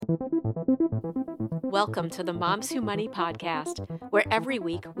Welcome to the Moms Who Money podcast, where every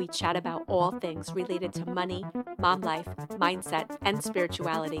week we chat about all things related to money, mom life, mindset, and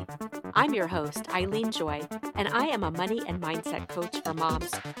spirituality. I'm your host, Eileen Joy, and I am a money and mindset coach for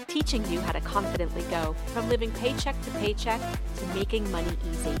moms, teaching you how to confidently go from living paycheck to paycheck to making money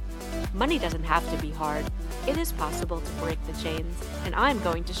easy. Money doesn't have to be hard. It is possible to break the chains, and I'm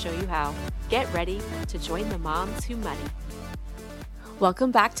going to show you how. Get ready to join the Moms Who Money.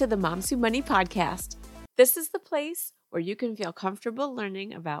 Welcome back to the Moms Who Money podcast. This is the place where you can feel comfortable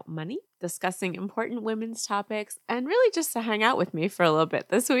learning about money, discussing important women's topics, and really just to hang out with me for a little bit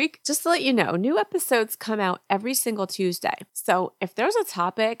this week. Just to let you know, new episodes come out every single Tuesday. So if there's a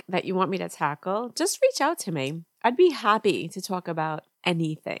topic that you want me to tackle, just reach out to me. I'd be happy to talk about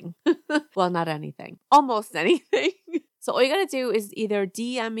anything. Well, not anything, almost anything. So all you got to do is either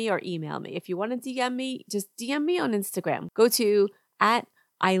DM me or email me. If you want to DM me, just DM me on Instagram. Go to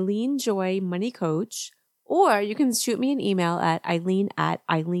 @EileenJoyMoneyCoach, or you can shoot me an email at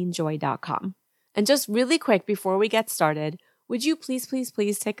eileen@eileenjoy.com. And just really quick before we get started, would you please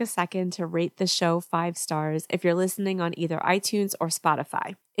take a second to rate the show 5 stars if you're listening on either iTunes or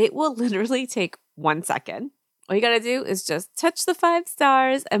Spotify? It will literally take 1 second. All you got to do is just touch the 5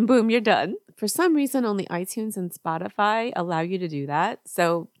 stars and boom, you're done. For some reason, only iTunes and Spotify allow you to do that.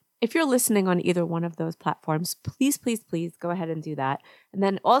 So if you're listening on either one of those platforms, please go ahead and do that. And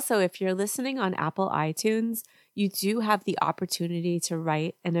then also, if you're listening on Apple iTunes, you do have the opportunity to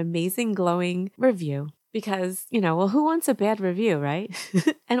write an amazing, glowing review because, who wants a bad review, right?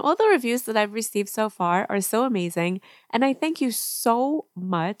 And all the reviews that I've received so far are so amazing. And I thank you so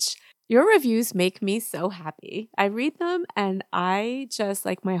much. Your reviews make me so happy. I read them and I just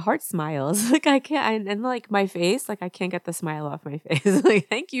my heart smiles. I can't, and my face, I can't get the smile off my face.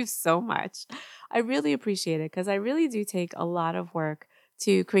 Thank you so much. I really appreciate it because I really do take a lot of work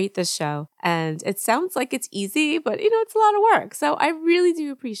to create this show. And it sounds like it's easy, but it's a lot of work. So I really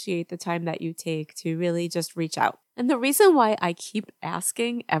do appreciate the time that you take to really just reach out. And the reason why I keep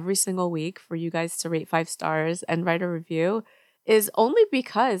asking every single week for you guys to rate 5 stars and write a review is only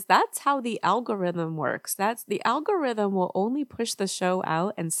because that's how the algorithm works. The algorithm will only push the show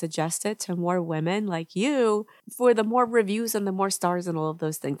out and suggest it to more women like you for the more reviews and the more stars and all of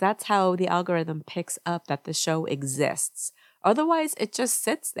those things. That's how the algorithm picks up that the show exists. Otherwise, it just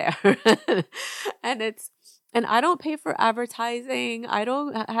sits there. And I don't pay for advertising. I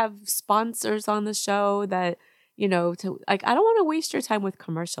don't have sponsors on the show that, I don't want to waste your time with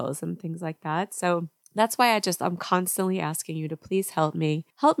commercials and things like that. So that's why I'm constantly asking you to please help me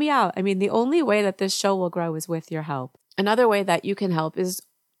out. I mean, the only way that this show will grow is with your help. Another way that you can help is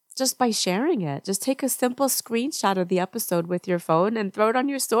just by sharing it. Just take a simple screenshot of the episode with your phone and throw it on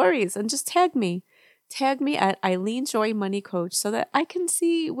your stories and just tag me. Tag me at Eileen Joy Money Coach so that I can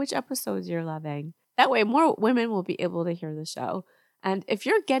see which episodes you're loving. That way, more women will be able to hear the show. And if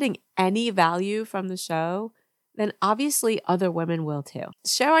you're getting any value from the show, then obviously other women will too.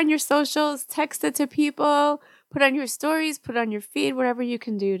 Share on your socials, text it to people, put on your stories, put on your feed, whatever you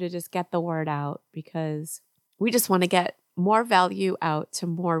can do to just get the word out because we just want to get more value out to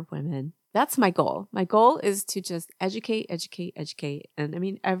more women. That's my goal. My goal is to just educate. And I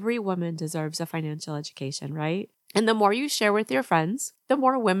mean, every woman deserves a financial education, right? And the more you share with your friends, the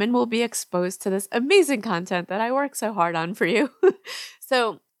more women will be exposed to this amazing content that I work so hard on for you.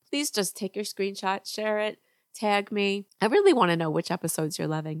 So please just take your screenshot, share it, tag me. I really want to know which episodes you're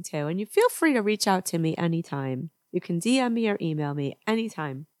loving too. And you feel free to reach out to me anytime. You can DM me or email me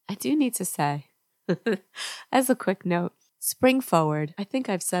anytime. I do need to say, as a quick note, spring forward. I think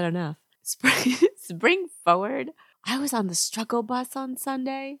I've said enough. Spring forward. I was on the struggle bus on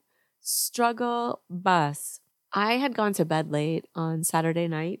Sunday. Struggle bus. I had gone to bed late on Saturday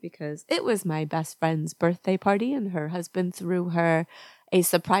night because it was my best friend's birthday party and her husband threw her a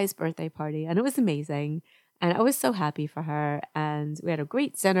surprise birthday party and it was amazing. And I was so happy for her. And we had a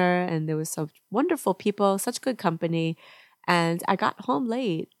great dinner and there was so wonderful people, such good company. And I got home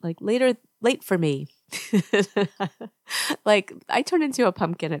late for me. I turned into a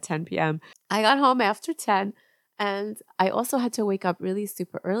pumpkin at 10 p.m. I got home after 10 and I also had to wake up really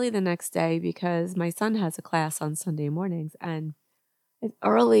super early the next day because my son has a class on Sunday mornings and it's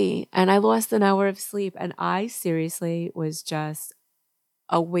early and I lost an hour of sleep and I seriously was just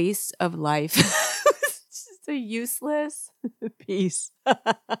a waste of life. A useless piece. I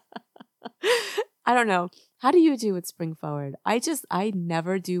don't know. How do you do with spring forward? I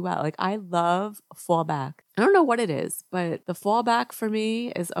never do well. I love fallback. I don't know what it is, but the fallback for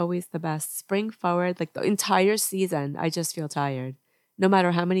me is always the best. Spring forward, the entire season, I just feel tired. No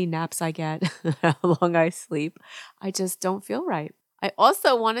matter how many naps I get, how long I sleep, I just don't feel right. I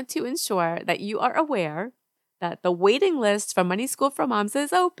also wanted to ensure that you are aware that the waiting list for Money School for Moms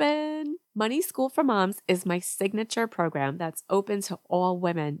is open. Money School for Moms is my signature program that's open to all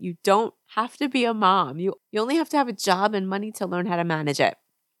women. You don't have to be a mom. You only have to have a job and money to learn how to manage it.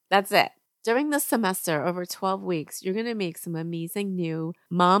 That's it. During this semester, over 12 weeks, you're going to make some amazing new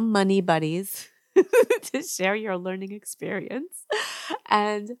mom money buddies to share your learning experience.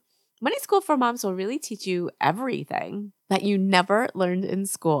 And Money School for Moms will really teach you everything that you never learned in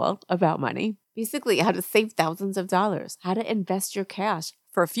school about money. Basically, how to save thousands of dollars, how to invest your cash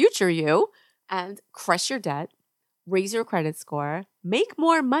for future you, and crush your debt, raise your credit score, make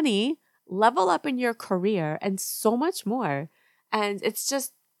more money, level up in your career, and so much more. And it's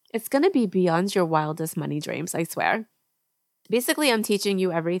going to be beyond your wildest money dreams, I swear. Basically, I'm teaching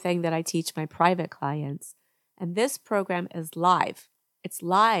you everything that I teach my private clients. And this program is live. It's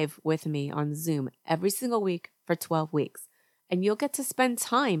live with me on Zoom every single week for 12 weeks. And you'll get to spend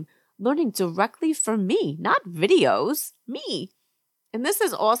time learning directly from me, not videos, me. And this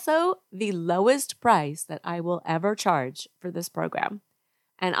is also the lowest price that I will ever charge for this program.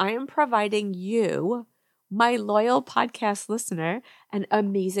 And I am providing you, my loyal podcast listener, an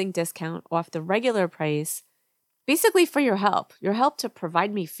amazing discount off the regular price, basically for your help to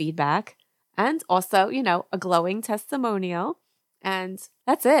provide me feedback and also, a glowing testimonial. And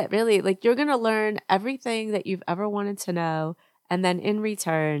that's it, really. Like, you're going to learn everything that you've ever wanted to know. And then in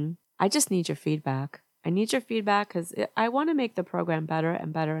return, I just need your feedback. I need your feedback because I want to make the program better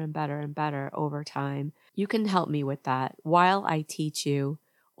and better and better and better over time. You can help me with that while I teach you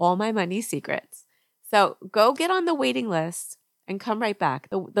all my money secrets. So go get on the waiting list and come right back.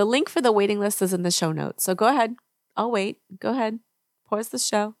 The link for the waiting list is in the show notes. So go ahead. I'll wait. Go ahead. Pause the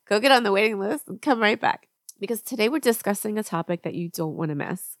show. Go get on the waiting list and come right back. Because today we're discussing a topic that you don't want to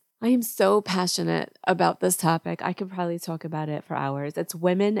miss. I am so passionate about this topic. I could probably talk about it for hours. It's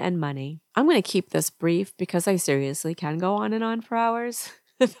women and money. I'm going to keep this brief because I seriously can go on and on for hours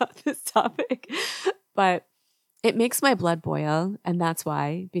about this topic. But it makes my blood boil. And that's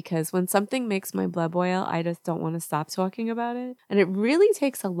why, because when something makes my blood boil, I just don't want to stop talking about it. And it really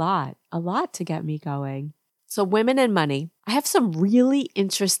takes a lot to get me going. So women and money. I have some really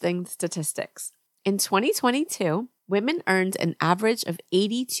interesting statistics. In 2022, women earned an average of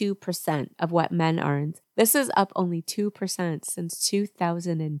 82% of what men earned. This is up only 2% since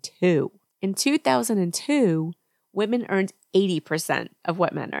 2002. In 2002, women earned 80% of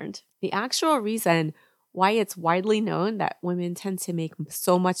what men earned. The actual reason why it's widely known that women tend to make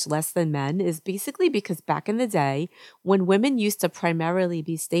so much less than men is basically because back in the day, when women used to primarily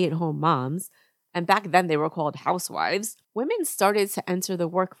be stay-at-home moms, and back then they were called housewives, women started to enter the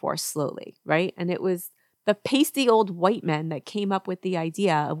workforce slowly, right? And it was the pasty old white men that came up with the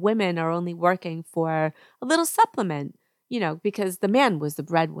idea of women are only working for a little supplement, because the man was the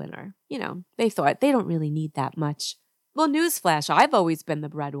breadwinner. They thought they don't really need that much. Well, newsflash, I've always been the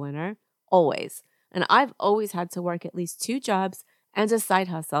breadwinner, always. And I've always had to work at least 2 jobs and a side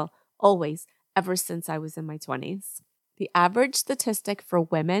hustle, always, ever since I was in my 20s. The average statistic for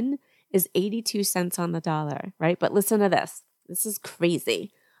women is 82 cents on the dollar, right? But listen to this. This is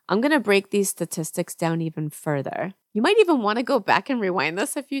crazy. I'm going to break these statistics down even further. You might even want to go back and rewind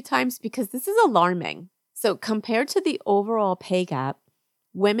this a few times because this is alarming. So compared to the overall pay gap,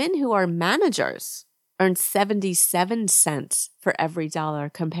 women who are managers earn 77 cents for every dollar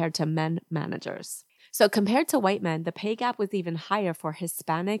compared to men managers. So compared to white men, the pay gap was even higher for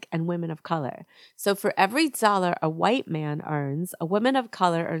Hispanic and women of color. So for every dollar a white man earns, a woman of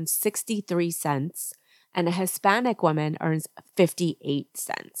color earns 63 cents, and a Hispanic woman earns 58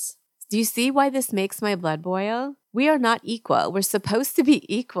 cents. Do you see why this makes my blood boil? We are not equal. We're supposed to be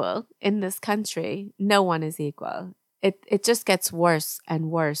equal in this country. No one is equal. It just gets worse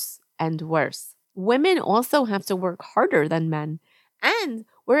and worse and worse. Women also have to work harder than men, and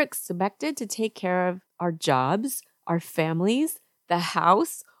we're expected to take care of our jobs, our families, the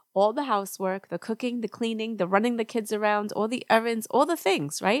house, all the housework, the cooking, the cleaning, the running the kids around, all the errands, all the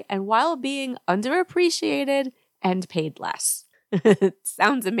things, right? And while being underappreciated and paid less. It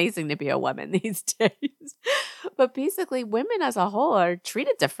sounds amazing to be a woman these days. But basically, women as a whole are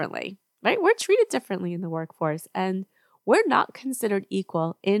treated differently, right? We're treated differently in the workforce, and we're not considered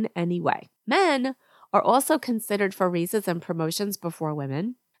equal in any way. Men are also considered for raises and promotions before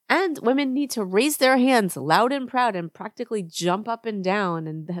women. And women need to raise their hands loud and proud and practically jump up and down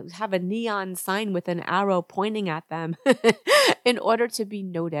and have a neon sign with an arrow pointing at them in order to be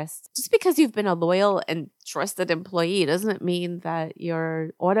noticed. Just because you've been a loyal and trusted employee doesn't mean that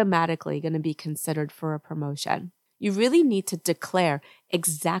you're automatically going to be considered for a promotion. You really need to declare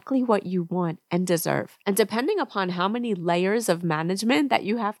exactly what you want and deserve. And depending upon how many layers of management that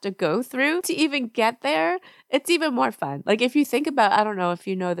you have to go through to even get there, it's even more fun. Like if you think about, I don't know if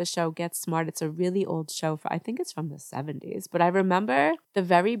you know the show Get Smart. It's a really old show. I think it's from the 70s. But I remember the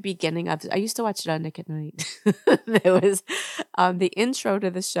very beginning of I used to watch it on Nick at Night. There was the intro to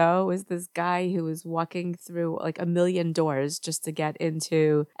the show was this guy who was walking through like a million doors just to get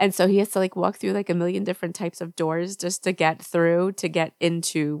into. And so he has to like walk through like a million different types of doors just to get through, to get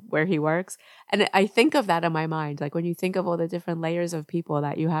into where he works. And I think of that in my mind. Like when you think of all the different layers of people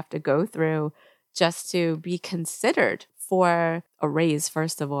that you have to go through just to be considered for a raise,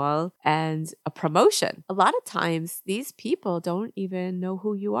 first of all, and a promotion. A lot of times, these people don't even know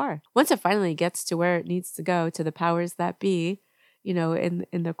who you are. Once it finally gets to where it needs to go, to the powers that be, you know, in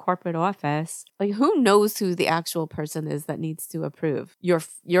the corporate office, like who knows who the actual person is that needs to approve your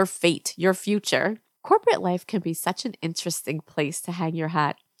fate, your future. Corporate life can be such an interesting place to hang your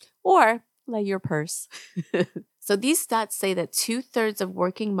hat or lay your purse. So these stats say that 2/3 of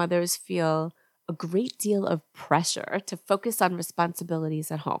working mothers feel a great deal of pressure to focus on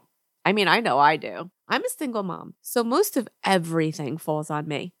responsibilities at home. I mean, I know I do. I'm a single mom, so most of everything falls on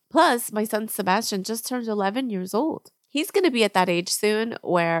me. Plus, my son Sebastian just turned 11 years old. He's going to be at that age soon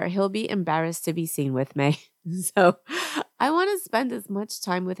where he'll be embarrassed to be seen with me. So I want to spend as much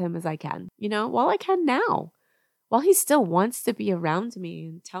time with him as I can, you know, while I can now. While he still wants to be around me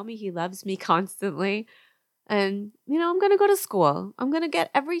and tell me he loves me constantly. And, you know, I'm going to go to school. I'm going to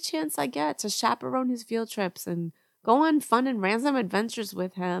get every chance I get to chaperone his field trips and go on fun and random adventures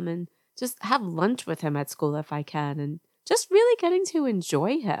with him and just have lunch with him at school if I can. And just really getting to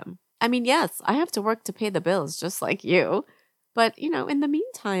enjoy him. I mean, yes, I have to work to pay the bills just like you. But, you know, in the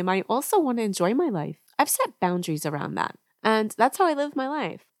meantime, I also want to enjoy my life. I've set boundaries around that. And that's how I live my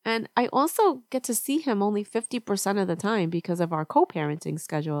life. And I also get to see him only 50% of the time because of our co-parenting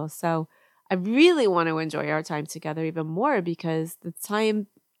schedule. So I really want to enjoy our time together even more because the time,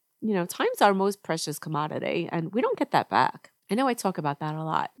 you know, time's our most precious commodity and we don't get that back. I know I talk about that a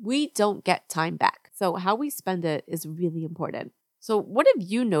lot. We don't get time back. So how we spend it is really important. So what have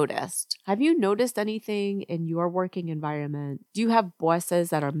you noticed? Have you noticed anything in your working environment? Do you have bosses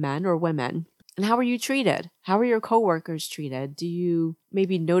that are men or women? And how are you treated? How are your coworkers treated? Do you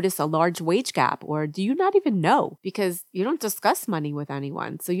maybe notice a large wage gap or do you not even know? Because you don't discuss money with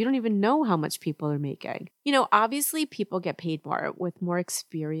anyone. So you don't even know how much people are making. You know, obviously people get paid more with more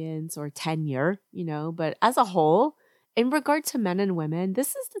experience or tenure, you know, but as a whole, in regard to men and women,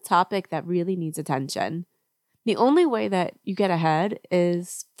 this is the topic that really needs attention. The only way that you get ahead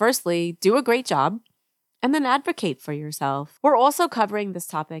is, firstly, do a great job and then advocate for yourself. We're also covering this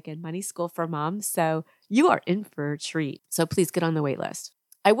topic in Money School for Moms, so you are in for a treat. So please get on the wait list.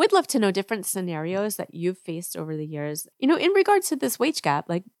 I would love to know different scenarios that you've faced over the years. You know, in regards to this wage gap,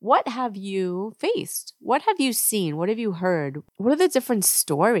 like what have you faced? What have you seen? What have you heard? What are the different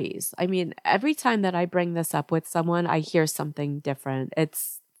stories? I mean, every time that I bring this up with someone, I hear something different.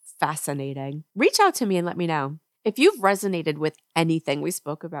 It's fascinating. Reach out to me and let me know. If you've resonated with anything we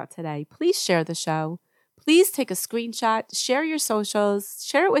spoke about today, please share the show. Please take a screenshot, share your socials,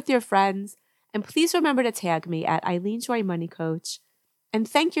 share it with your friends, and please remember to tag me at Eileen Joy Money Coach. And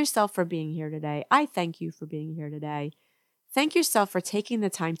thank yourself for being here today. I thank you for being here today. Thank yourself for taking the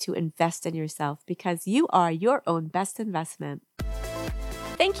time to invest in yourself because you are your own best investment.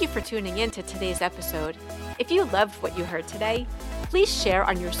 Thank you for tuning in to today's episode. If you loved what you heard today, please share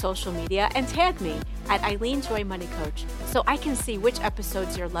on your social media and tag me at Eileen Joy Money Coach so I can see which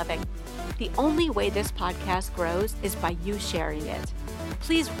episodes you're loving. The only way this podcast grows is by you sharing it.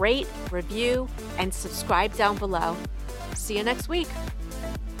 Please rate, review, and subscribe down below. See you next week.